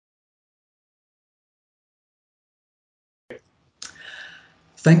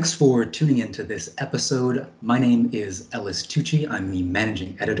Thanks for tuning into this episode. My name is Ellis Tucci. I'm the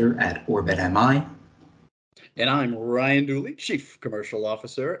managing editor at Orbit MI. And I'm Ryan Dooley, Chief Commercial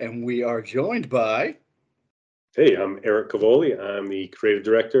Officer, and we are joined by... Hey, I'm Eric Cavoli. I'm the creative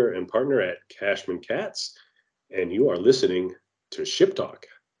director and partner at Cashman Katz, and you are listening to Ship Talk.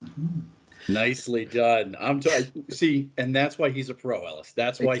 Nicely done. See, and that's why he's a pro, Ellis.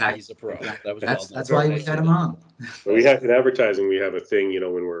 That's why he's a pro. That was that's why we had him on. We have in advertising. We have a thing,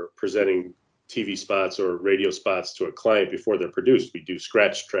 when we're presenting TV spots or radio spots to a client before they're produced, we do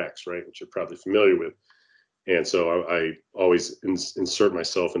scratch tracks, right, which you're probably familiar with. And so I always insert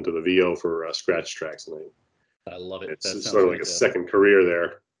myself into the VO for scratch tracks, and I love it. It's sort of like a second career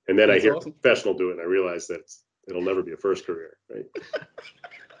there. And then I hear a professional do it, and I realize that it'll never be a first career, right?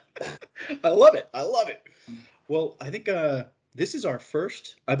 I love it. Well, I think this is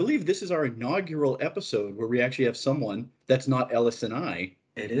I believe this is our inaugural episode where we actually have someone that's not Ellis and I.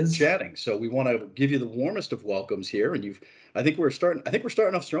 It is chatting. So we want to give you the warmest of welcomes here. And I think we're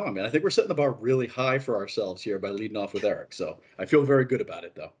starting off strong, man. I think we're setting the bar really high for ourselves here by leading off with Eric. So I feel very good about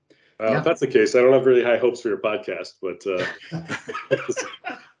it, though. If that's the case, I don't have really high hopes for your podcast, but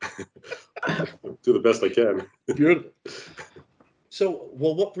do the best I can. Beautiful. So,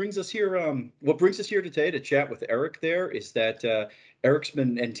 what brings us here? What brings us here today to chat with Eric? There is that Eric's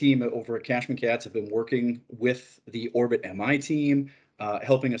and team over at Cashman Katz have been working with the Orbit MI team,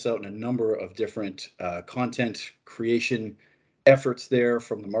 helping us out in a number of different content creation efforts there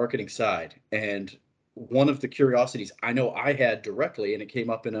from the marketing side. And one of the curiosities I know I had directly, and it came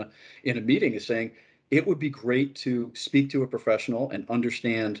up in a meeting, is saying it would be great to speak to a professional and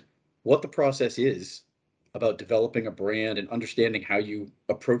understand what the process is about developing a brand and understanding how you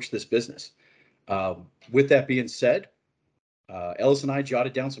approach this business. With that being said, Ellis and I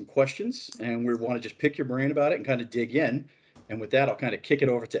jotted down some questions, and we want to just pick your brain about it and kind of dig in. And with that, I'll kind of kick it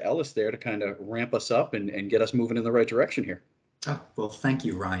over to Ellis there to kind of ramp us up and get us moving in the right direction here. Oh, well, thank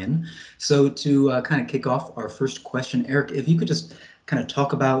you, Ryan. So to kind of kick off our first question, Eric, if you could just kind of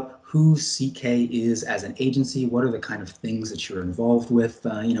talk about who CK is as an agency, what are the kind of things that you're involved with,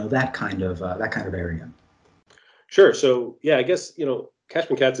 that kind of area. Sure. So, I guess,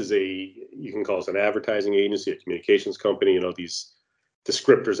 Cashman Katz is you can call us an advertising agency, a communications company. These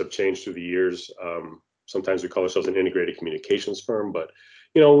descriptors have changed through the years. Sometimes we call ourselves an integrated communications firm, but,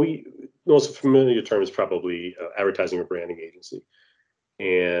 most familiar term is probably advertising or branding agency.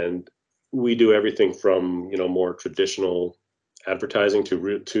 And we do everything from, more traditional advertising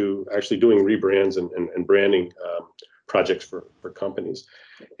to actually doing rebrands and branding projects for companies.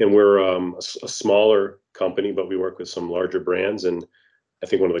 And we're a smaller company, but we work with some larger brands. And I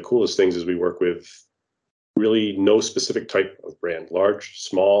think one of the coolest things is we work with really no specific type of brand, large,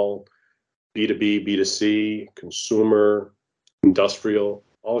 small, B2B, B2C, consumer, industrial,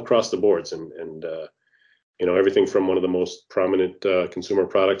 all across the boards. And everything from one of the most prominent consumer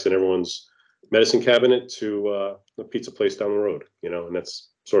products in everyone's medicine cabinet to the pizza place down the road, and it's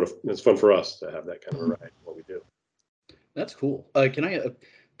fun for us to have that kind of a ride in what we do. That's cool. Can I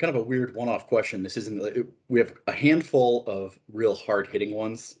kind of a weird one-off question? This isn't. We have a handful of real hard-hitting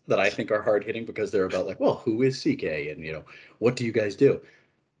ones that I think are hard-hitting because they're about who is CK and what do you guys do?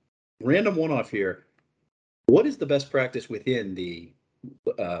 Random one-off here. What is the best practice within the?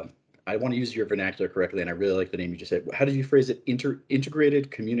 I want to use your vernacular correctly, and I really like the name you just said. How did you phrase it?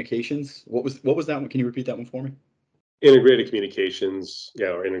 Integrated communications. What was that one? Can you repeat that one for me? Integrated communications,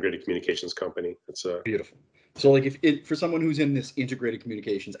 or integrated communications company. It's beautiful. So if for someone who's in this integrated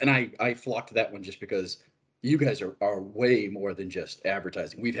communications, and I flocked that one just because you guys are way more than just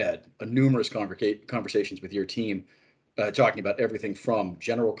advertising. We've had numerous conversations with your team talking about everything from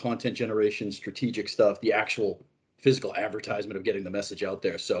general content generation, strategic stuff, the actual physical advertisement of getting the message out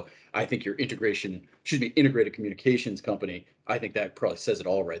there. So I think your integrated communications company, I think that probably says it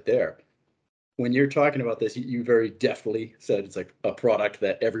all right there. When you're talking about this, you very deftly said it's like a product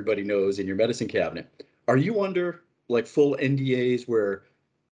that everybody knows in your medicine cabinet. Are you under full NDAs where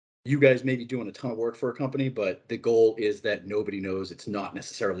you guys may be doing a ton of work for a company, but the goal is that nobody knows it's not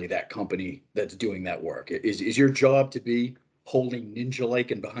necessarily that company that's doing that work? Is your job to be holding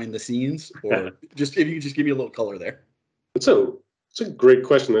ninja-like and behind the scenes, or if you could just give me a little color there? It's a great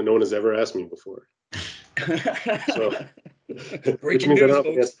question that no one has ever asked me before. So, breaking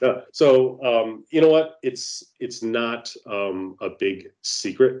news, folks. So, you know what? It's not a big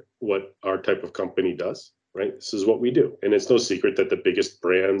secret what our type of company does, right? This is what we do, and it's no secret that the biggest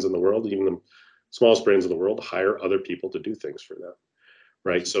brands in the world, even the smallest brands in the world, hire other people to do things for them,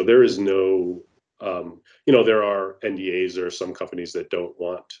 right? So there is no, there are NDAs. There are some companies that don't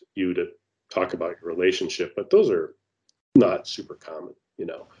want you to talk about your relationship, but those are not super common. you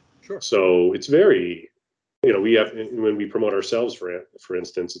know. Sure. So it's very, we have, when we promote ourselves, for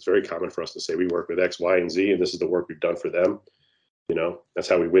instance, it's very common for us to say we work with X, Y, and Z, and this is the work we've done for them. That's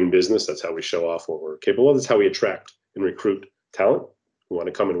how we win business. That's how we show off what we're capable of. That's how we attract and recruit talent who want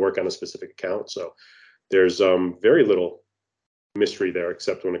to come and work on a specific account. So there's very little mystery there,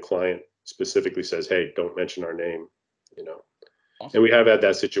 except when a client specifically says, "Hey, don't mention our name," Awesome. And we have had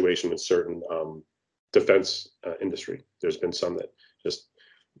that situation with certain defense industry. There's been some that just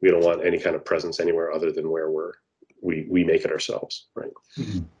we don't want any kind of presence anywhere other than where we make it ourselves, right?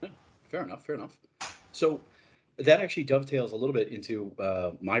 Yeah, fair enough. Fair enough. So that actually dovetails a little bit into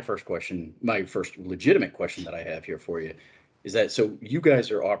my first question, my first legitimate question that I have here for you, is that so you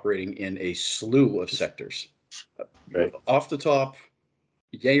guys are operating in a slew of sectors. Right. Off the top,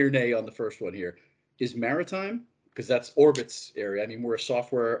 yay or nay on the first one here, is maritime, because that's Orbit's area. I mean, we're a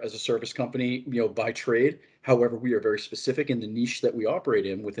software as a service company, by trade. However, we are very specific in the niche that we operate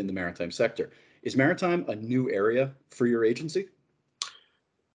in within the maritime sector. Is maritime a new area for your agency?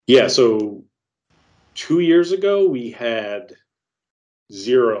 Yeah. So 2 years ago, we had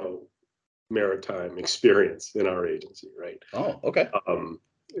zero maritime experience in our agency, right? Oh, okay.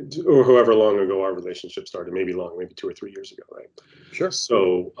 Or however long ago our relationship started, maybe 2 or 3 years ago, right? Sure.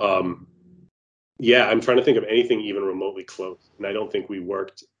 So, yeah, I'm trying to think of anything even remotely close, and I don't think we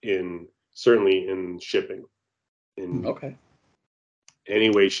worked certainly in shipping in Okay. any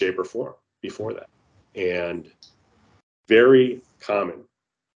way, shape, or form before that. And very common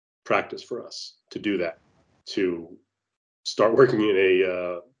practice for us to do that, to start working in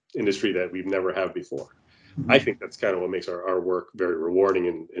a industry that we've never had before. I think that's kind of what makes our work very rewarding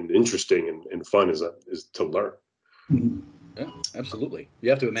and interesting and fun is to learn. Yeah, absolutely. You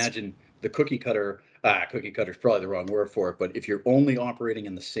have to imagine the cookie cutter is probably the wrong word for it, but if you're only operating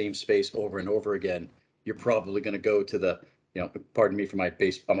in the same space over and over again, you're probably going to go to pardon me for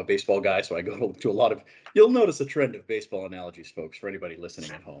I'm a baseball guy, so I go to a lot of, you'll notice a trend of baseball analogies, folks, for anybody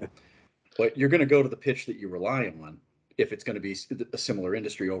listening at home. But you're going to go to the pitch that you rely on if it's going to be a similar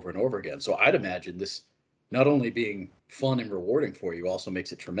industry over and over again. So I'd imagine this not only being fun and rewarding for you, also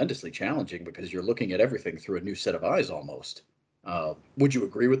makes it tremendously challenging because you're looking at everything through a new set of eyes almost. Would you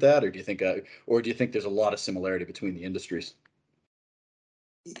agree with that, or do you think there's a lot of similarity between the industries?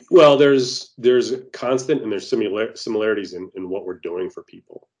 Well, there's constant and there's similarities in what we're doing for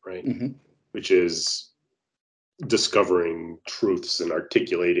people, right? Mm-hmm. Which is discovering truths and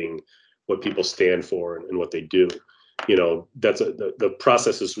articulating what people stand for and what they do. That's the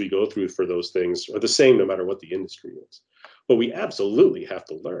processes we go through for those things are the same no matter what the industry is. But we absolutely have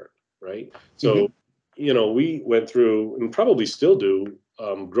to learn, right? So, we went through and probably still do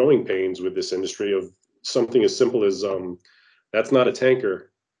growing pains with this industry of something as simple as that's not a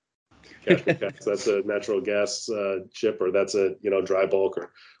tanker, that's a natural gas ship, or that's a dry bulk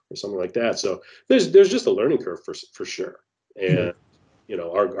or something like that. So there's just a learning curve for sure, and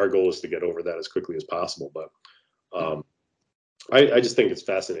our goal is to get over that as quickly as possible. But I just think it's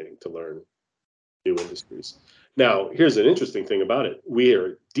fascinating to learn new industries. Now, here's an interesting thing about it. We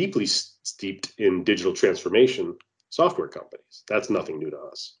are deeply steeped in digital transformation software companies. That's nothing new to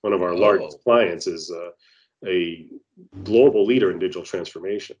us. One of our largest clients is a global leader in digital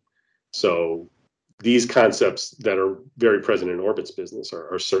transformation. So these concepts that are very present in Orbit's business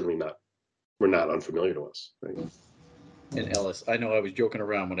are certainly we're not unfamiliar to us. Right? And Ellis, I know I was joking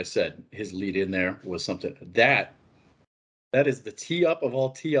around when I said his lead in there was something that is the tee up of all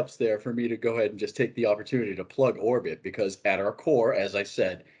tee ups there for me to go ahead and just take the opportunity to plug Orbit, because at our core, as I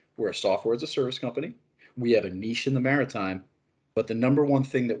said, we're a software as a service company. We have a niche in the maritime, but the number one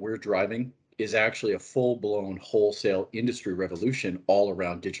thing that we're driving is actually a full-blown wholesale industry revolution all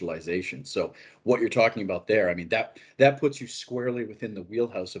around digitalization. So what you're talking about there, I mean, that puts you squarely within the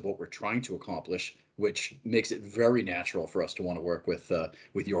wheelhouse of what we're trying to accomplish, which makes it very natural for us to want to work with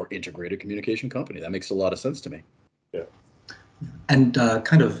your integrated communication company. That makes a lot of sense to me. Yeah. And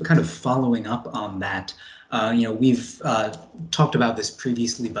kind of following up on that, we've talked about this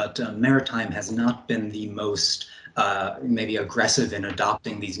previously, but Maritime has not been the most maybe aggressive in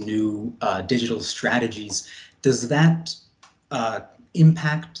adopting these new digital strategies. Does that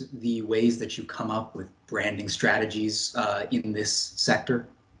impact the ways that you come up with branding strategies in this sector?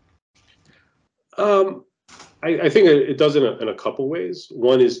 I think it does in a couple ways.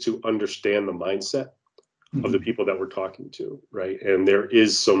 One is to understand the mindset of the people that we're talking to, right? And there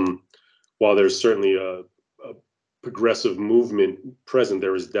is while there's certainly a progressive movement present,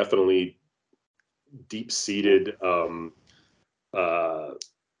 there is definitely deep-seated, what's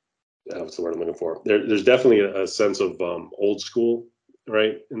the word I'm looking for? There's definitely a sense of old school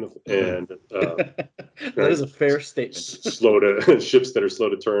right? And That right, is a fair statement. slow to ships that are slow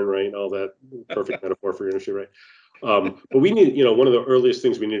to turn, right? All that perfect metaphor for your industry, right? But we need, one of the earliest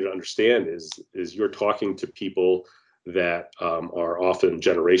things we need to understand is you're talking to people that are often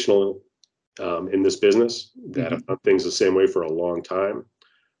generational in this business, that have done things the same way for a long time,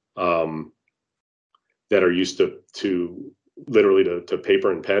 um, that are used to literally to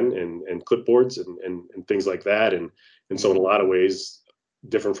paper and pen and clipboards and things like that. And so in a lot of ways,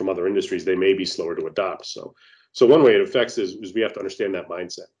 different from other industries, they may be slower to adopt. So one way it affects is we have to understand that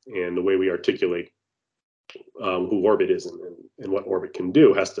mindset, and the way we articulate who Orbit is and what Orbit can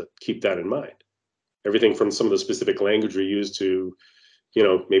do has to keep that in mind. Everything from some of the specific language we use to,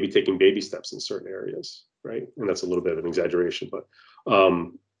 maybe taking baby steps in certain areas, right? And that's a little bit of an exaggeration, but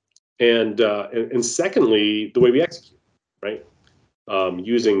and secondly, the way we execute, right?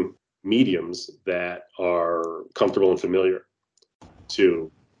 Using mediums that are comfortable and familiar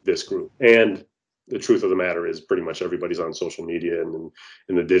to this group. And the truth of the matter is, pretty much everybody's on social media and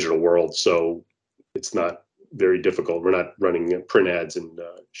in the digital world, so it's not very difficult. We're not running print ads and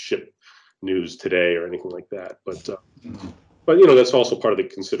ship news today or anything like that. But that's also part of the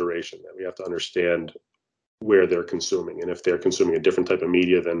consideration, that we have to understand where they're consuming, and if they're consuming a different type of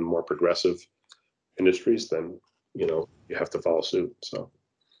media than more progressive industries, then you have to follow suit. So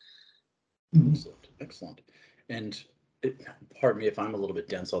Excellent. And pardon me if I'm a little bit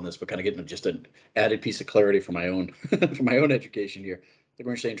dense on this, but kind of getting just an added piece of clarity for my own for my own education here. Like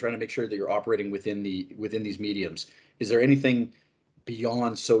we're saying, trying to make sure that you're operating within these mediums. Is there anything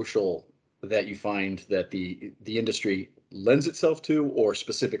beyond social that you find that the industry lends itself to, or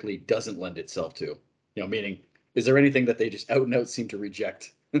specifically doesn't lend itself to? Meaning, is there anything that they just out and out seem to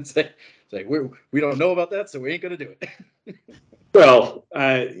reject and say we don't know about that, so we ain't going to do it? well,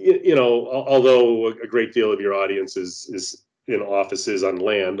 although a great deal of your audience is in offices on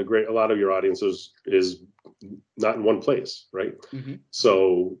land, a lot of your audience is not in one place, right?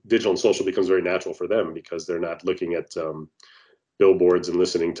 So digital and social becomes very natural for them, because they're not looking at billboards and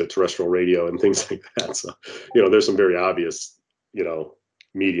listening to terrestrial radio and things like that. So there's some very obvious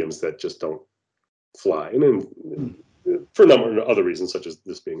mediums that just don't fly, and then for a number of other reasons, such as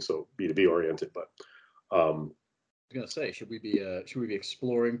this being so B2B oriented. But I was gonna say, should we be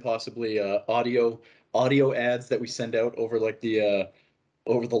exploring possibly audio ads that we send out over like the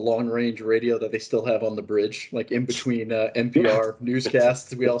over the long range radio that they still have on the bridge, like in between NPR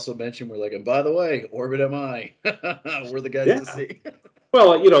newscasts? We also mentioned, we're like, and by the way, Orbit MI, we're the guys to see.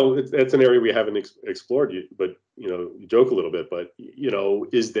 Well, it's an area we haven't explored, but you joke a little bit, but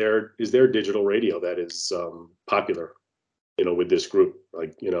is there digital radio that is popular, with this group,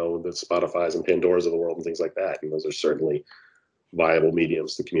 like the Spotify's and Pandoras of the world and things like that? And those are certainly viable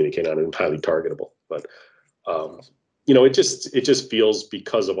mediums to communicate on, and highly targetable. But it just feels,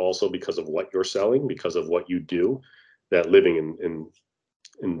 because of what you're selling, because of what you do, that living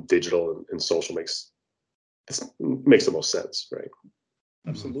in digital and social makes the most sense, right?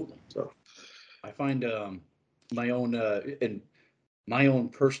 Absolutely. So I find my own and my own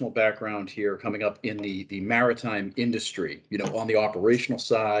personal background here, coming up in the maritime industry, on the operational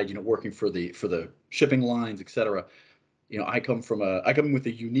side, working for the shipping lines, etc. I come with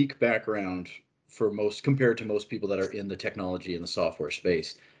a unique background compared to most people that are in the technology and the software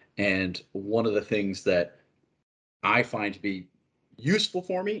space. And one of the things that I find to be useful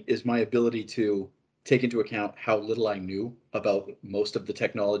for me is my ability to take into account how little I knew about most of the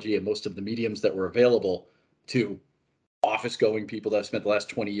technology and most of the mediums that were available to office going people that have spent the last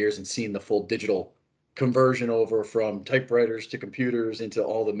 20 years and seen the full digital conversion over from typewriters to computers into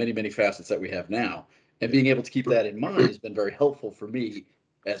all the many, many facets that we have now. And being able to keep that in mind has been very helpful for me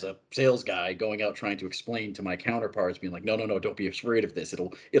as a sales guy, going out trying to explain to my counterparts, being like, no, no, no, don't be afraid of this.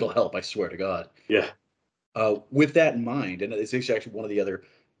 It'll help. I swear to God. yeah. With that in mind, and it's actually one of the other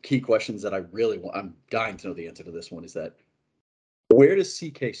key questions that I'm dying to know the answer to this one, is that where does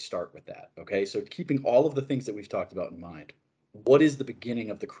CK start with that? Okay, so keeping all of the things that we've talked about in mind, what is the beginning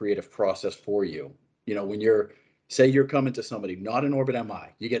of the creative process for you? When you're coming to somebody, not in Orbit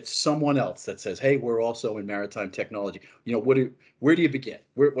MI, you get someone else that says, hey, we're also in maritime technology. Where do you begin?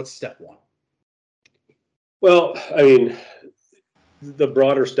 What's step one? Well, I mean, the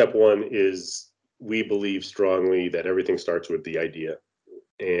broader step one is, we believe strongly that everything starts with the idea.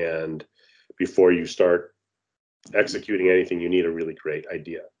 And before you start executing anything, you need a really great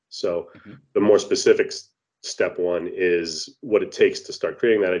idea. So the more specific step one is what it takes to start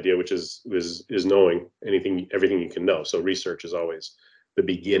creating that idea, which is knowing everything you can know. So research is always the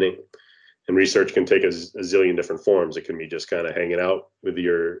beginning, and research can take a zillion different forms. It can be just kind of hanging out with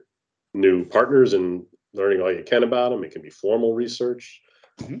your new partners and learning all you can about them. It can be formal research,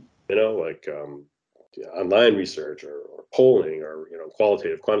 Mhm. like online research or polling or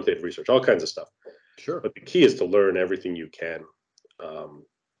qualitative, quantitative research, all kinds of stuff. Sure. But the key is to learn everything you can, um,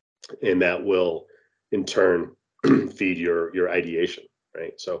 and that will, in turn, feed your ideation.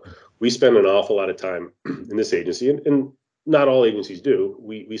 Right. So we spend an awful lot of time in this agency, and not all agencies do.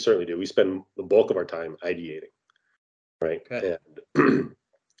 We certainly do. We spend the bulk of our time ideating. Right. Okay. And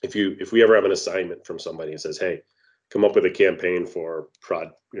if we ever have an assignment from somebody and says, "Hey, come up with a campaign for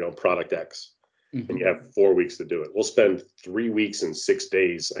product X," and Mhm. you have 4 weeks to do it, we'll spend 3 weeks and 6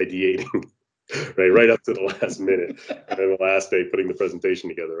 days ideating, right up to the last minute, and then the last day putting the presentation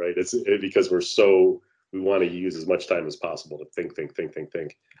together. Right, because we want to use as much time as possible to think,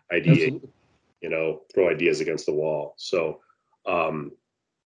 ideate, Absolutely. throw ideas against the wall. So. Um,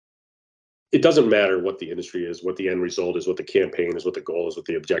 it doesn't matter what the industry is, what the end result is, what the campaign is, what the goal is, what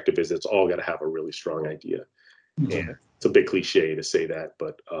the objective is. It's all got to have a really strong idea. And Okay. it's a bit cliche to say that,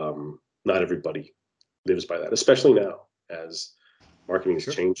 but not everybody lives by that, especially now as marketing has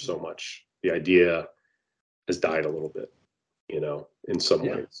Sure. changed so much. The idea has died a little bit, in some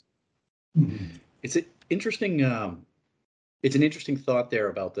Yeah. ways. Mhm. It's an interesting. It's an interesting thought there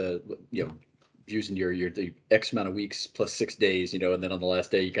about the using your the X amount of weeks plus 6 days, and then on the last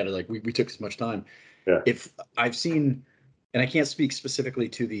day you kind of like we took this much time. Yeah. If I've seen, and I can't speak specifically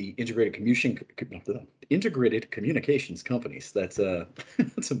to the integrated communications companies. That's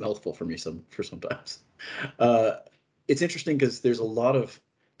that's a mouthful for me sometimes. Uh, it's interesting because there's a lot of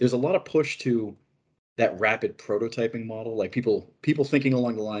push to that rapid prototyping model, like people thinking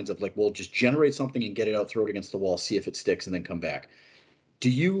along the lines of like, well, just generate something and get it out, throw it against the wall, see if it sticks, and then come back. Do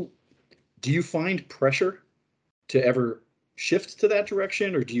you do you find pressure to ever shift to that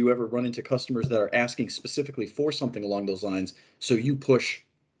direction, or do you ever run into customers that are asking specifically for something along those lines, so you push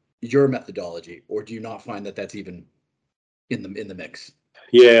your methodology, or do you not find that that's even in the mix?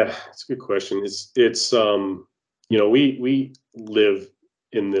 Yeah, it's a good question. We live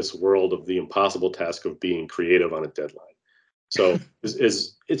in this world of the impossible task of being creative on a deadline. So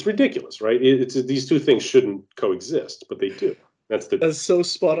it's ridiculous, right? These two things shouldn't coexist, but they do. That's the That's so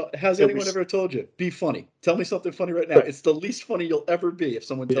spot on. Has and we anyone ever told you, be funny? Tell me something funny right now. It's the least funny you'll ever be if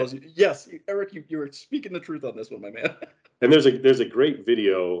someone yeah. tells you, yes, Eric, you were speaking the truth on this one, my man. And there's a great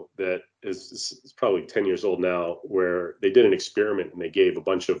video that is probably 10 years old now, where they did an experiment and they gave a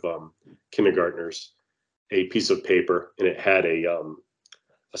bunch of kindergartners a piece of paper, and it had a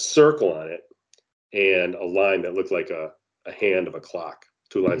circle on it and a line that looked like a hand of a clock.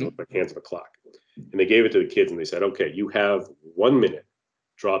 Two lines that Mhm. looked like hands of a clock. And they gave it to the kids and they said, "Okay, you have 1 minute,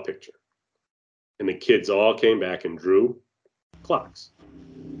 draw a picture." And the kids all came back and drew clocks.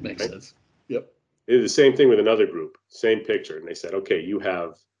 Makes Right? sense. Yep. They did the same thing with another group, same picture. And they said, "Okay, you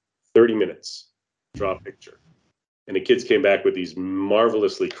have 30 minutes, draw a picture." And the kids came back with these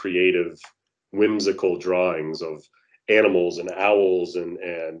marvelously creative, whimsical drawings of animals and owls and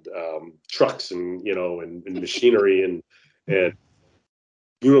trucks and machinery and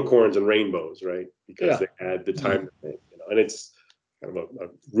unicorns and rainbows, right? Because Yeah. they had the time to think, and it's kind of a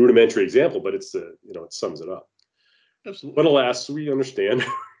rudimentary example, but it sums it up. But Absolutely. alas, we understand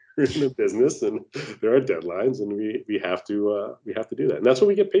we're in a business and there are deadlines, and we have to do that, and that's what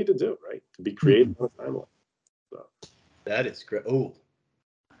we get paid to do, right? To be creative Mhm. on a timeline. So. That is great. Oh,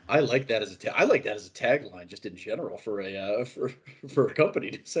 I like that as I like that as a tagline, just in general for a for a company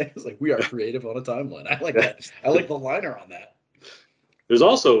to say it's like we are creative on a timeline. I like that. I like the liner on that. There's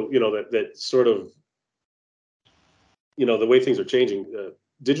also that sort of the way things are changing.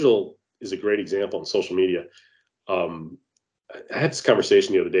 Digital is a great example in social media. Um, I had this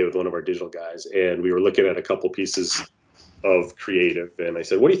conversation the other day with one of our digital guys, and we were looking at a couple pieces of creative, and I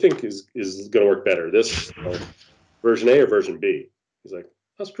said, "What do you think is going to work better, this version A or version B?" He's like,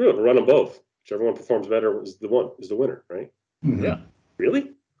 "That's true. We'll run them both. Whichever one performs better is the winner, right?" Yeah. Mhm.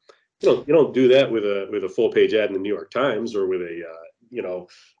 Really? You don't do that with a full page ad in the New York Times or with a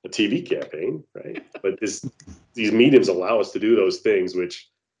TV campaign, right? But these mediums allow us to do those things, which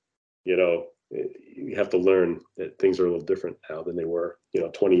you have to learn that things are a little different now than they were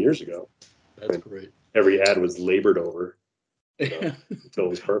 20 years ago, That's when great. every ad was labored over, you know, Well, until it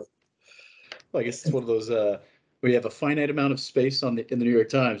was perfect. I guess it's one of those where you have a finite amount of space in the New York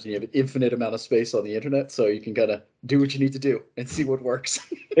Times, and you have an infinite amount of space on the internet, so you can kind of do what you need to do and see what works.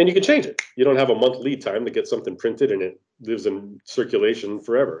 And you can change it. You don't have a month lead time to get something printed, and it lives in circulation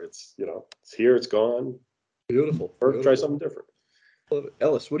forever. It's here, it's gone, Beautiful, or try beautiful. something different.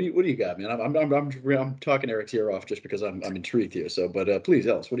 Ellis, what do you got, man? I'm talking Eric's ear off just because I'm intrigued here. So, but please,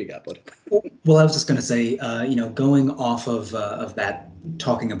 Ellis, what do you got, bud? Well, I was just going to say, going off of that,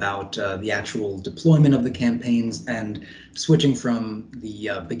 talking about the actual deployment of the campaigns and switching from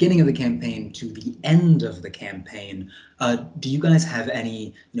the beginning of the campaign to the end of the campaign. Do you guys have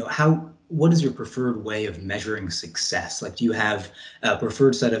any, what is your preferred way of measuring success? Like, do you have a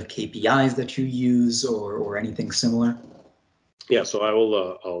preferred set of KPIs that you use, or anything similar? Yeah, so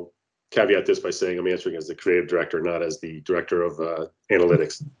I'll caveat this by saying I'm answering as the creative director, not as the director of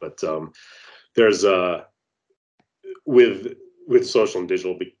analytics. But there's with social and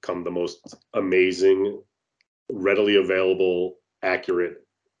digital become the most amazing, readily available, accurate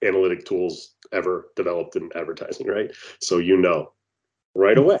analytic tools ever developed in advertising, right? So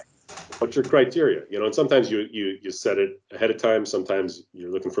right away what's your criteria, and sometimes you set it ahead of time, sometimes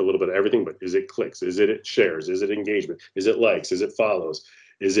you're looking for a little bit of everything, but is it clicks, is it shares, is it engagement, is it likes, is it follows,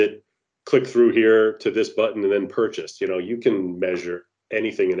 is it click through here to this button and then purchase? You can measure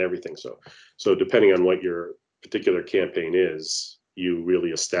anything and everything. So depending on what your particular campaign is, you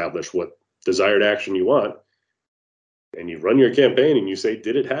really establish what desired action you want, and you run your campaign and you say,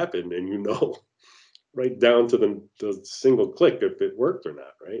 did it happen? And right down to the single click if it worked or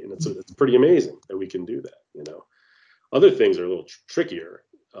not, right? And it's pretty amazing that we can do that. Other things are a little trickier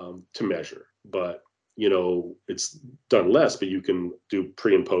to measure, but it's done less. But you can do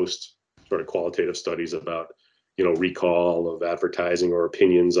pre and post sort of qualitative studies about recall of advertising or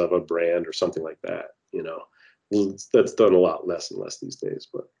opinions of a brand or something like that. That's done a lot less and less these days,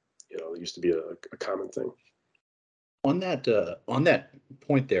 but it used to be a common thing. On that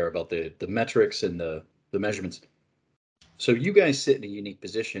point there about the metrics and the measurements. So you guys sit in a unique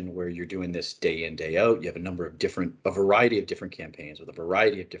position where you're doing this day in, day out. You have a variety of different campaigns with a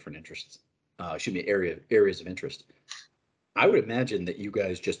variety of different interests. Areas of interest. I would imagine that you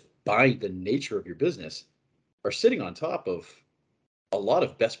guys, just by the nature of your business, are sitting on top of a lot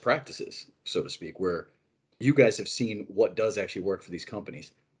of best practices, so to speak, where you guys have seen what does actually work for these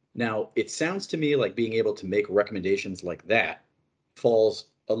companies. Now, it sounds to me like being able to make recommendations like that falls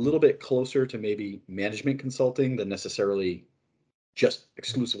a little bit closer to maybe management consulting than necessarily just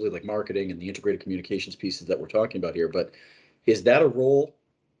exclusively like marketing and the integrated communications pieces that we're talking about here. But is that a role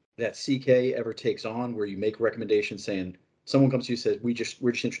that CK ever takes on, where you make recommendations saying, someone comes to you and says, we're just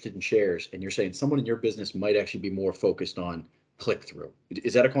interested in shares, and you're saying someone in your business might actually be more focused on click through?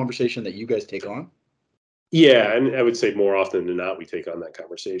 Is that a conversation that you guys take on? Yeah, and I would say more often than not, we take on that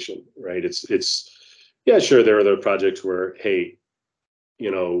conversation, right? It's yeah, sure. There are other projects where, hey,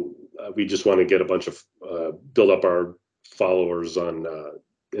 we just want to get a bunch of build up our followers on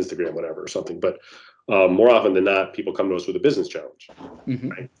Instagram, whatever, or something. But more often than not, people come to us with a business challenge. Mm-hmm.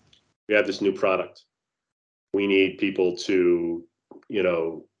 Right? We have this new product. We need people to,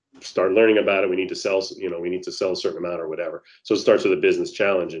 start learning about it. We need to sell, we need to sell a certain amount or whatever. So it starts with a business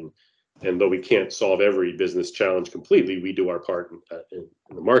challenge, and though we can't solve every business challenge completely, we do our part in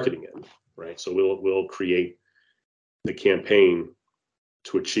the marketing end, right? So we'll create the campaign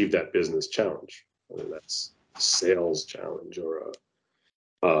to achieve that business challenge, whether that's a sales challenge or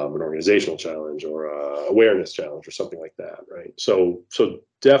an organizational challenge or a awareness challenge or something like that, right? So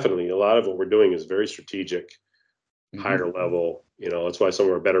definitely a lot of what we're doing is very strategic, higher level. That's why some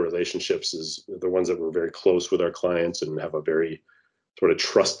of our better relationships is the ones that we're very close with our clients and have a very sort of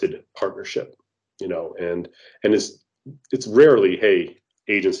trusted partnership, and it's rarely, hey,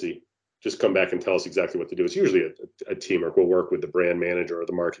 agency, just come back and tell us exactly what to do. It's usually a teamwork. We'll work with the brand manager or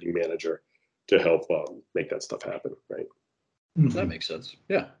the marketing manager to help make that stuff happen, right? That makes sense.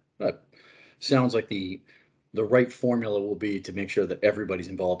 Yeah, that sounds like the right formula will be to make sure that everybody's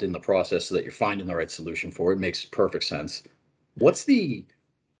involved in the process so that you're finding the right solution for it. Makes perfect sense. What do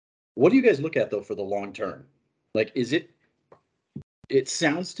you guys look at though for the long term? Like, it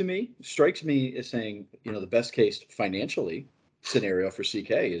sounds to me, strikes me as saying, the best case financially scenario for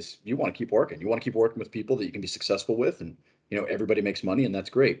CK is you want to keep working. You want to keep working with people that you can be successful with, and everybody makes money, and that's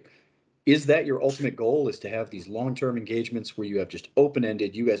great. Is that your ultimate goal, is to have these long-term engagements where you have just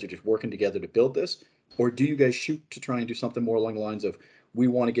open-ended, you guys are just working together to build this? Or do you guys shoot to try and do something more along the lines of, we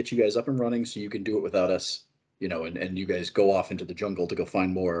want to get you guys up and running so you can do it without us, and you guys go off into the jungle to go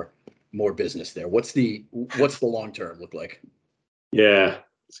find more business there? What's the long term look like? Yeah,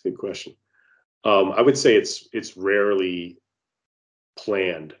 that's a good question. I would say it's rarely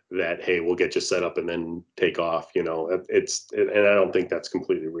planned that, hey, we'll get you set up and then take off. And I don't think that's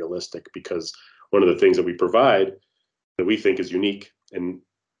completely realistic, because one of the things that we provide that we think is unique and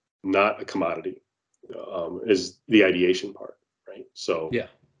not a commodity is the ideation part, right? So Yeah.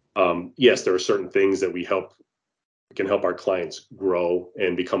 yes, there are certain things that we help can help our clients grow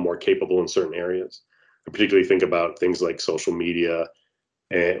and become more capable in certain areas. I particularly think about things like social media,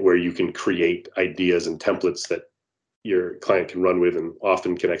 and where you can create ideas and templates that your client can run with and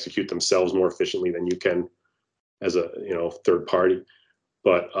often can execute themselves more efficiently than you can as a third party.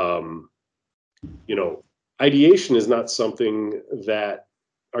 But ideation is not something that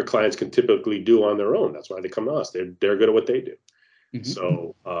our clients can typically do on their own. That's why they come to us. They're good at what they do. Mm-hmm.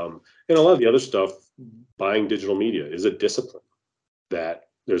 So and a lot of the other stuff, buying digital media is a discipline that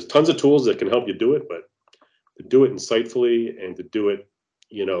there's tons of tools that can help you do it, but to do it insightfully and to do it,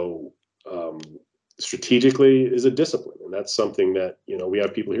 um, strategically is a discipline. And that's something that, we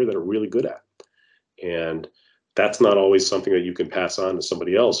have people here that are really good at. And that's not always something that you can pass on to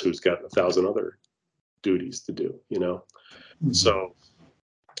somebody else who's got 1,000 other duties to do, Mhm. So,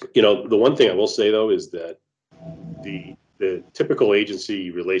 the one thing I will say though is that the typical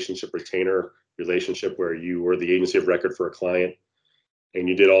agency relationship, retainer relationship, where you were the agency of record for a client and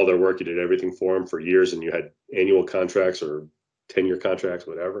you did all their work, you did everything for them for years, and you had annual contracts or 10-year contracts,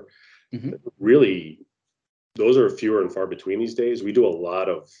 whatever. Mm-hmm. Really, those are fewer and far between these days. We do a lot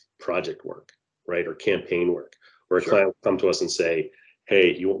of project work, right, or campaign work, where a client will come to us and say,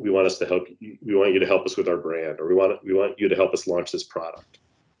 "Hey, we want us to help you. We want you to help us with our brand, or we want you to help us launch this product."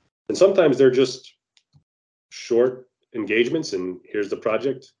 And sometimes they're just short engagements, and here's the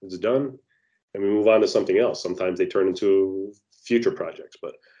project, it's done, and we move on to something else. Sometimes they turn into future projects,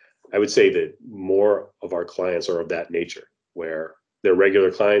 but I would say that more of our clients are of that nature, where they're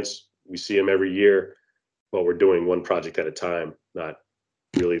regular clients. We see them every year, but we're doing one project at a time, not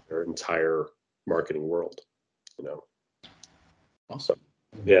really their entire marketing world. You know, Awesome.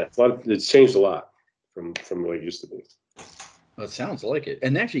 yeah, it's changed a lot from the way it used to be. Well, it sounds like it.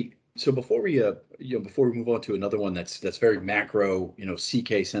 And actually, so before we move on to another one that's very macro,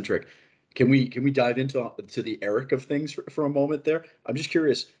 CK centric, can we dive into the Eric of things for a moment there? I'm just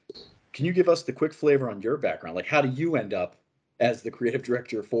curious. Can you give us the quick flavor on your background? Like, how do you end up as the creative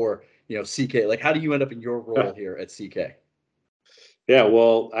director for CK? Like, how do you end up in your role here at CK? Yeah,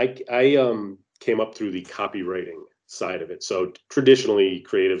 well, I came up through the copywriting side of it. So traditionally,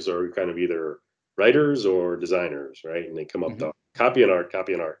 creatives are kind of either writers or designers, right? And they come up Mm-hmm. the copy and art,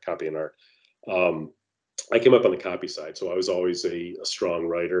 copy and art, copy and art. Um, I came up on the copy side, so I was always a strong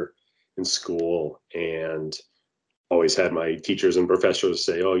writer in school, and always had my teachers and professors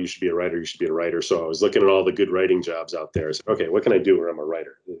say, "Oh, you should be a writer. You should be a writer." So I was looking at all the good writing jobs out there. I said, "Okay, what can I do where I'm a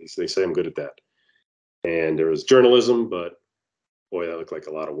writer?" They say I'm good at that. And there was journalism, but boy, that looked like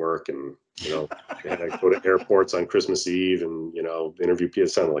a lot of work. And I had to go to airports on Christmas Eve, and interview people. It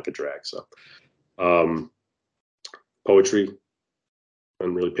sounded like a drag. So um, poetry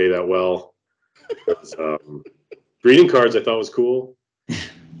didn't really pay that well. Greeting cards I thought was cool,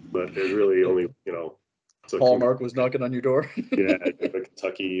 but there's really only it's a Hallmark was knocking on your door. yeah,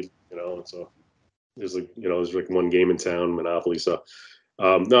 Kentucky, so there's like one game in town, Monopoly. So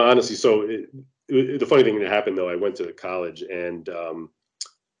no, honestly, so the funny thing that happened though, I went to college, and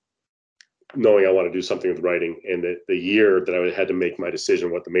knowing I want to do something with writing, and the year that I had to make my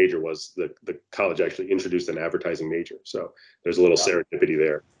decision what the major was, the college actually introduced an advertising major. So there's a little serendipity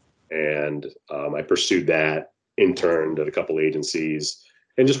there, and I pursued that, interned at a couple agencies,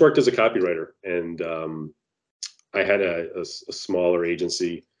 and just worked as a copywriter. And I had a smaller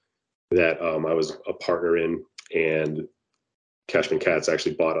agency that I was a partner in, and Cashman Katz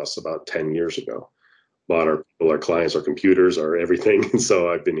actually bought us about 10 years ago. Bought our people, our clients, our computers, our everything. And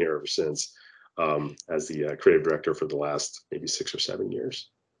so I've been here ever since, as the creative director for the last maybe 6 or 7 years.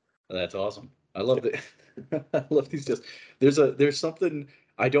 That's awesome. I love the I love these just there's something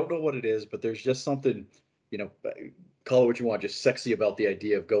I don't know what it is, but there's just something, you know, call it what you want, just sexy about the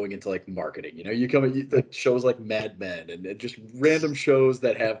idea of going into like marketing. You come at like shows like Mad Men and just random shows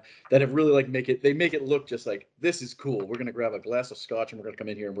that have really like make it look just like this is cool. We're gonna grab a glass of scotch and we're gonna come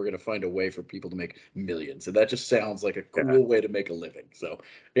in here and we're gonna find a way for people to make millions. And that just sounds like a Yeah. cool way to make a living. So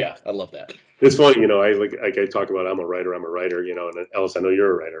yeah, I love that. It's funny, I talk about I'm a writer, and Ellis, I know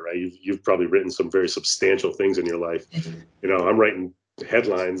you're a writer, right? You've probably written some very substantial things in your life. I'm writing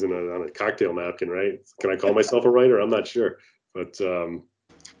headlines on a cocktail napkin, right? Can I call myself a writer? I'm not sure, but Is well,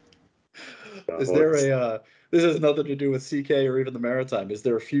 there this has nothing to do with CK or even the Maritime. Is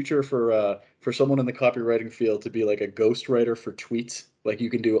there a future for someone in the copywriting field to be like a ghostwriter for tweets? Like you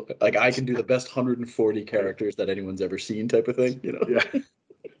can do like I can do the best 140 characters that anyone's ever seen type of thing, yeah.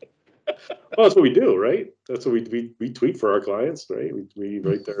 Well, that's what we do, right? That's what we tweet for our clients, right? We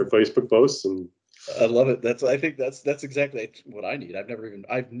write their Facebook posts, and I love it. I think that's exactly what I need. I've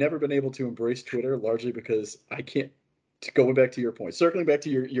never been able to embrace Twitter largely because I can't going back to your point, circling back to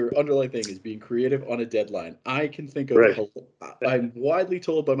your underlying thing is being creative on a deadline. I can think of, Right. I'm widely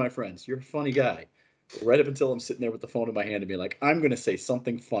told by my friends, you're a funny guy. Right up until I'm sitting there with the phone in my hand and being like, I'm going to say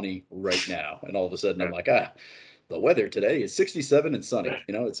something funny right now. And all of a sudden I'm like, the weather today is 67 and sunny.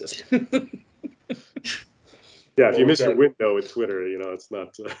 You know, it's just. Yeah, if you Well, miss your that, window with Twitter, it's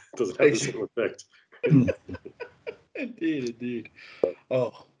not doesn't have the same effect. indeed.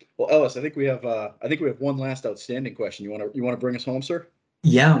 Oh, well, Ellis, I think we have one last outstanding question. You want to bring us home, sir?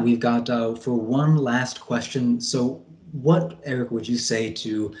 Yeah, we've got for one last question. So, what, Eric, would you say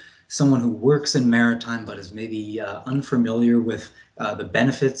to someone who works in maritime but is maybe unfamiliar with the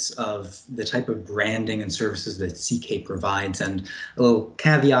benefits of the type of branding and services that CK provides? And a little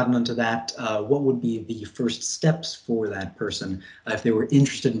caveat onto that, what would be the first steps for that person if they were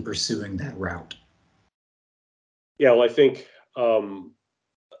interested in pursuing that route? Yeah, well, I think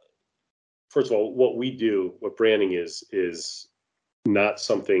first of all, what branding is not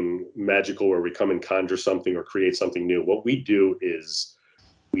something magical where we come and conjure something or create something new. What we do is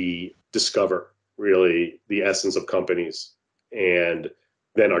we discover really the essence of companies and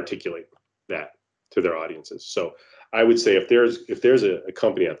then articulate that to their audiences. So I would say if there's a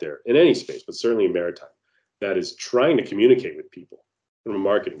company out there in any space, but certainly in maritime, that is trying to communicate with people from a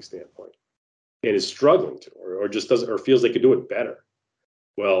marketing standpoint and is struggling to, or just doesn't, or feels they could do it better.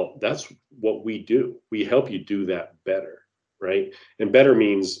 Well, that's what we do. We help you do that better, right? And better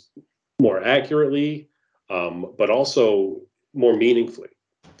means more accurately, but also more meaningfully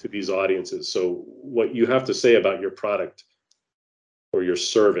to these audiences. So what you have to say about your product or your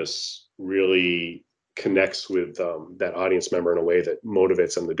service really connects with that audience member in a way that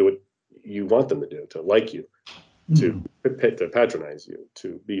motivates them to do what you want them to do, to like you, to patronize you,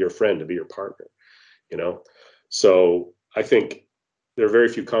 to be your friend, to be your partner, you know? So I think there are very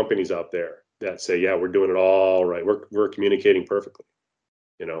few companies out there that say, yeah, we're doing it all right. We're communicating perfectly,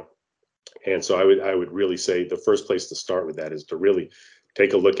 you know? And so I would really say the first place to start with that is to really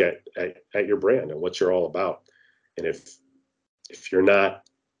take a look at your brand and what you're all about. And if you're not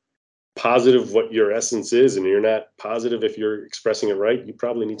positive what your essence is and you're not positive if you're expressing it right, you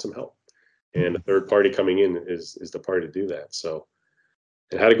probably need some help. And a third party coming in is the party to do that. So,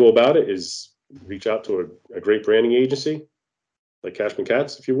 and how to go about it is reach out to a great branding agency like Cashman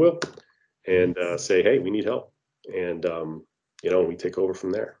Cats, if you will, and say, hey, we need help. And, we take over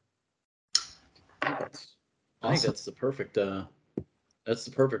from there. I think Awesome. that's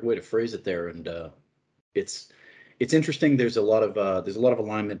the perfect way to phrase it there. And it's it's interesting. There's a lot of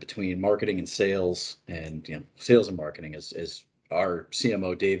alignment between marketing and sales, and sales and marketing, as our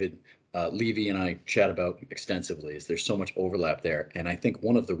CMO David Levy and I chat about extensively. Is there's so much overlap there, and I think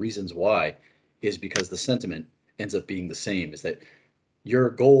one of the reasons why is because the sentiment ends up being the same. Is that your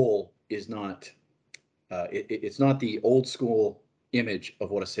goal is not it's not the old school image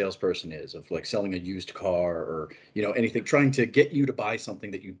of what a salesperson is, of like selling a used car or anything, trying to get you to buy something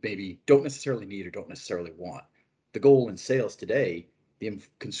that you maybe don't necessarily need or don't necessarily want. The goal in sales today, the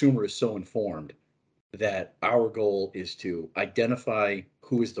consumer is so informed that our goal is to identify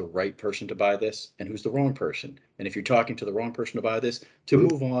who is the right person to buy this and who's the wrong person. And if you're talking to the wrong person to buy this, to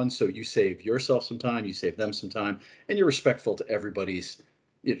move on, so you save yourself some time, you save them some time, and you're respectful to everybody's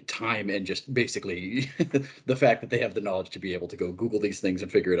time, and just basically the fact that they have the knowledge to be able to go Google these things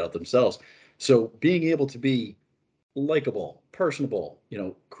and figure it out themselves. So being able to be likable, personable,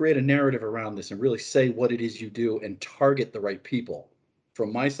 create a narrative around this and really say what it is you do and target the right people.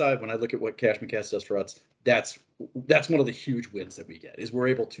 From my side, when I look at what Cashman Cast does for us, that's one of the huge wins that we get, is we're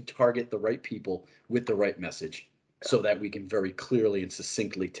able to target the right people with the right message so that we can very clearly and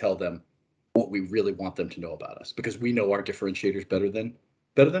succinctly tell them what we really want them to know about us, because we know our differentiators better than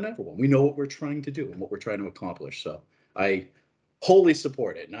everyone. We know what we're trying to do and what we're trying to accomplish. So I wholly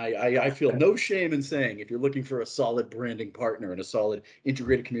support it. And I feel no shame in saying, if you're looking for a solid branding partner and a solid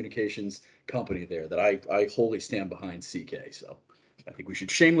integrated communications company there, that I wholly stand behind CK. So I think we should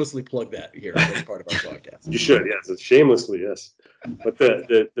shamelessly plug that here as part of our podcast. You should, yes, it's shamelessly, yes. But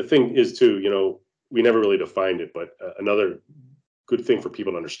the thing is too, we never really defined it, but another good thing for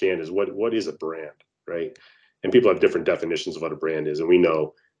people to understand is what is a brand, right? And people have different definitions of what a brand is, and we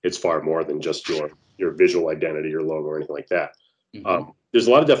know it's far more than just your visual identity, your logo, or anything like that. There's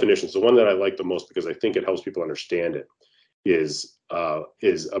a lot of definitions. The one that I like the most, because I think it helps people understand it, is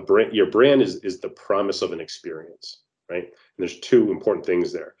a brand. Your brand is the promise of an experience, right? And there's two important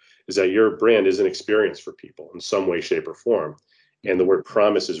things there. Is that your brand is an experience for people in some way, shape, or form, and the word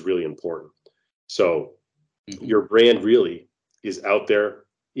promise is really important. So your brand really is out there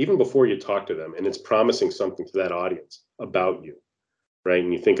even before you talk to them, and it's promising something to that audience about you, right?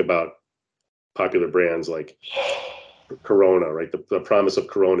 And you think about popular brands like Corona, right? The promise of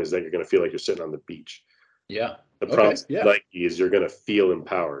Corona is that you're going to feel like you're sitting on the beach. Yeah. The Okay. promise Yeah. of Nike is you're going to feel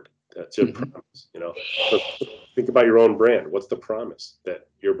empowered. That's your Mhm. promise, So think about your own brand. What's the promise that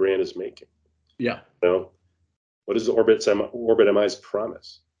your brand is making? Yeah. What is Orbit MI's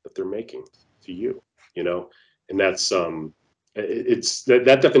promise that they're making to you? And that's it's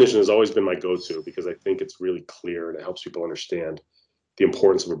that definition has always been my go-to because I think it's really clear and it helps people understand the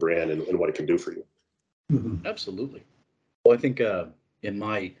importance of a brand and what it can do for you. Mhm. Absolutely. Well, I think in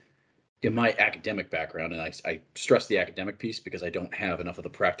my academic background, and I stress the academic piece because I don't have enough of the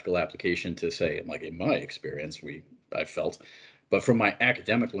practical application to say, like in my experience, I felt, but from my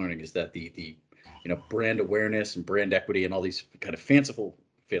academic learning is that the brand awareness and brand equity and all these kind of fanciful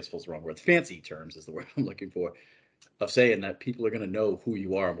is the wrong word, fancy terms is the word I'm looking for, of saying that people are going to know who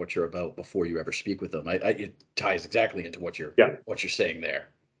you are and what you're about before you ever speak with them. It ties exactly into what you're Yeah, saying there.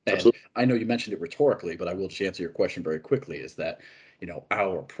 And absolutely. I know you mentioned it rhetorically, but I will just answer your question very quickly. Is that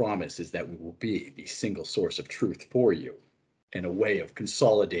our promise is that we will be the single source of truth for you, and a way of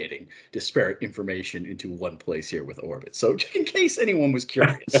consolidating disparate information into one place here with Orbit. So, in case anyone was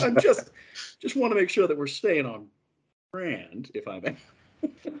curious, I'm just want to make sure that we're staying on brand, if I may.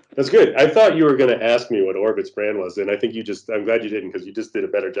 That's good. I thought you were going to ask me what Orbit's brand was, and I think I'm glad you didn't because you just did a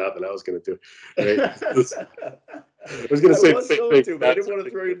better job than I was going to do. Right? I was going to say the was same going thing. to, but I didn't want to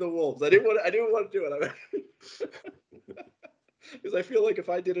throw you to the wolves. I didn't want to do it. Because I feel like if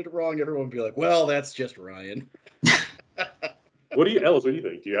I did it wrong, everyone would be like, "Well, that's just Ryan." Ellis? What do you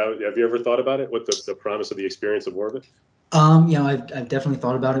think? Have you ever thought about it? What the promise of the experience of Orbit? I've definitely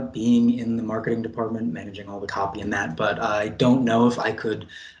thought about it being in the marketing department, managing all the copy and that, but I don't know if I could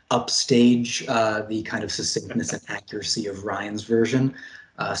upstage the kind of succinctness and accuracy of Ryan's version.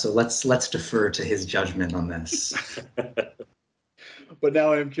 So let's defer to his judgment on this. But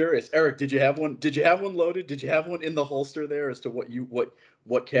now I'm curious, Eric. Did you have one? Did you have one loaded? Did you have one in the holster there as to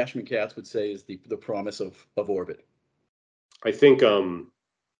what Cashman Katz would say is the promise of Orbit? I think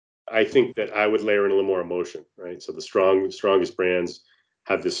that I would layer in a little more emotion, right? So the strongest brands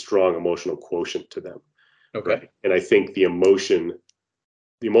have this strong emotional quotient to them, Okay. right? And I think the emotional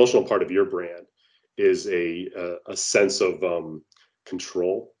part of your brand is a sense of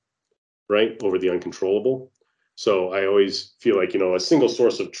control, right, over the uncontrollable. So I always feel like a single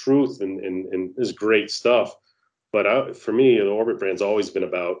source of truth and is great stuff, but for me, the Orbit brand's always been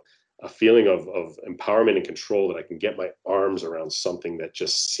about a feeling of empowerment and control that I can get my arms around something that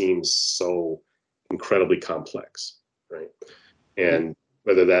just seems so incredibly complex, right? And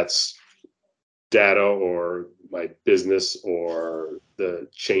whether that's data or my business or the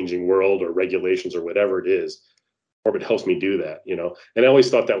changing world or regulations or whatever it is, Orbit helps me do that, And I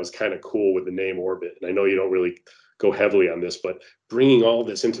always thought that was kind of cool with the name Orbit. And I know you don't really go heavily on this, but bringing all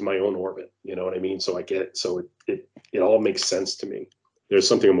this into my own orbit, you know what I mean? So I get it. So it all makes sense to me. There's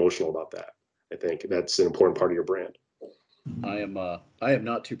something emotional about that. I think that's an important part of your brand. I am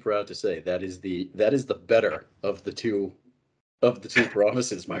not too proud to say that is the better of the two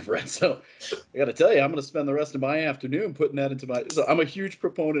promises, my friend. So I got to tell you, I'm going to spend the rest of my afternoon putting that into my. So I'm a huge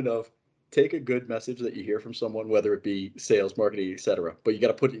proponent of take a good message that you hear from someone, whether it be sales, marketing, etc. But you got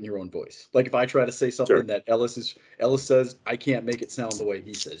to put it in your own voice. Like if I try to say something Sure. that Ellis says, I can't make it sound the way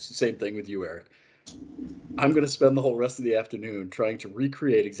he says. Same thing with you, Eric. I'm going to spend the whole rest of the afternoon trying to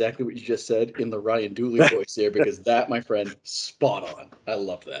recreate exactly what you just said in the Ryan Dooley voice here, because that, my friend, spot on. I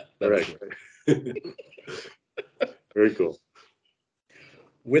love that. All That was right. great. Very cool.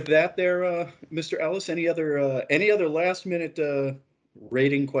 With that, there, Mr. Ellis, any other last minute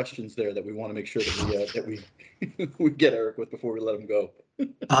rating questions there that we want to make sure that we we get Eric with before we let him go?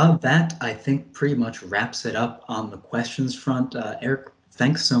 That I think pretty much wraps it up on the questions front. Eric,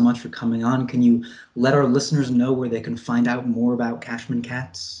 thanks so much for coming on. Can you let our listeners know where they can find out more about Cashman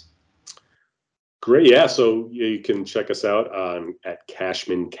Cats? Great. Yeah. So you can check us out at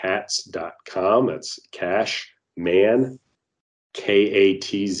cashmancats.com. That's Cashman,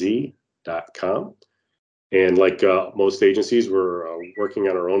 KATZ.com. And like most agencies, we're working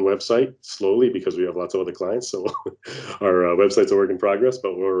on our own website slowly because we have lots of other clients. So our website's a work in progress,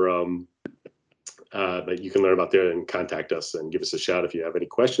 but but you can learn about there and contact us and give us a shout if you have any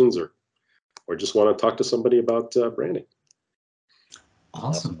questions or just want to talk to somebody about branding.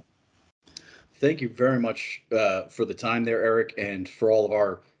 Awesome. Thank you very much for the time there, Eric, and for all of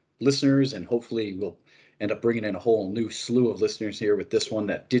our listeners. And hopefully we'll end up bringing in a whole new slew of listeners here with this one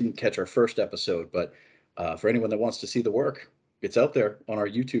that didn't catch our first episode. But for anyone that wants to see the work, it's out there on our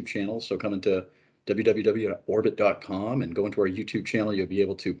YouTube channel. So come into www.orbit.com and go into our YouTube channel. You'll be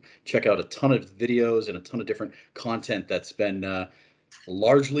able to check out a ton of videos and a ton of different content that's been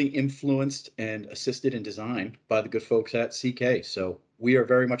largely influenced and assisted in design by the good folks at CK. So we are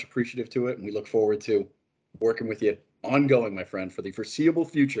very much appreciative to it, and we look forward to working with you ongoing, my friend, for the foreseeable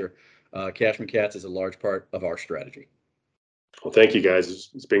future. Cashman Cats is a large part of our strategy. Well, thank you guys.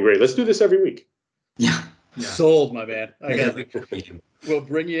 It's been great. Let's do this every week. Yeah. Sold, my man. I got Every meeting. We'll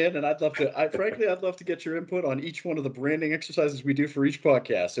bring you in, and I'd love to. Frankly, I'd love to get your input on each one of the branding exercises we do for each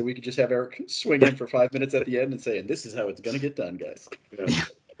podcast, so we could just have Eric swing in for 5 minutes at the end and say, "And this is how it's going to get done, guys." Yeah.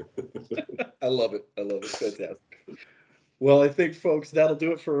 I love it. I love it. Fantastic. Well, I think, folks, that'll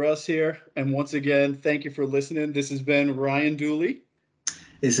do it for us here. And once again, thank you for listening. This has been Ryan Dooley.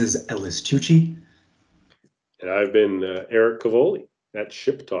 This is Ellis Tucci. And I've been Eric Cavoli at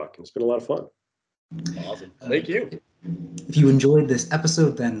Ship Talk, and it's been a lot of fun. Awesome. Thank you. If you enjoyed this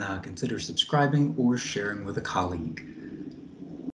episode, then consider subscribing or sharing with a colleague.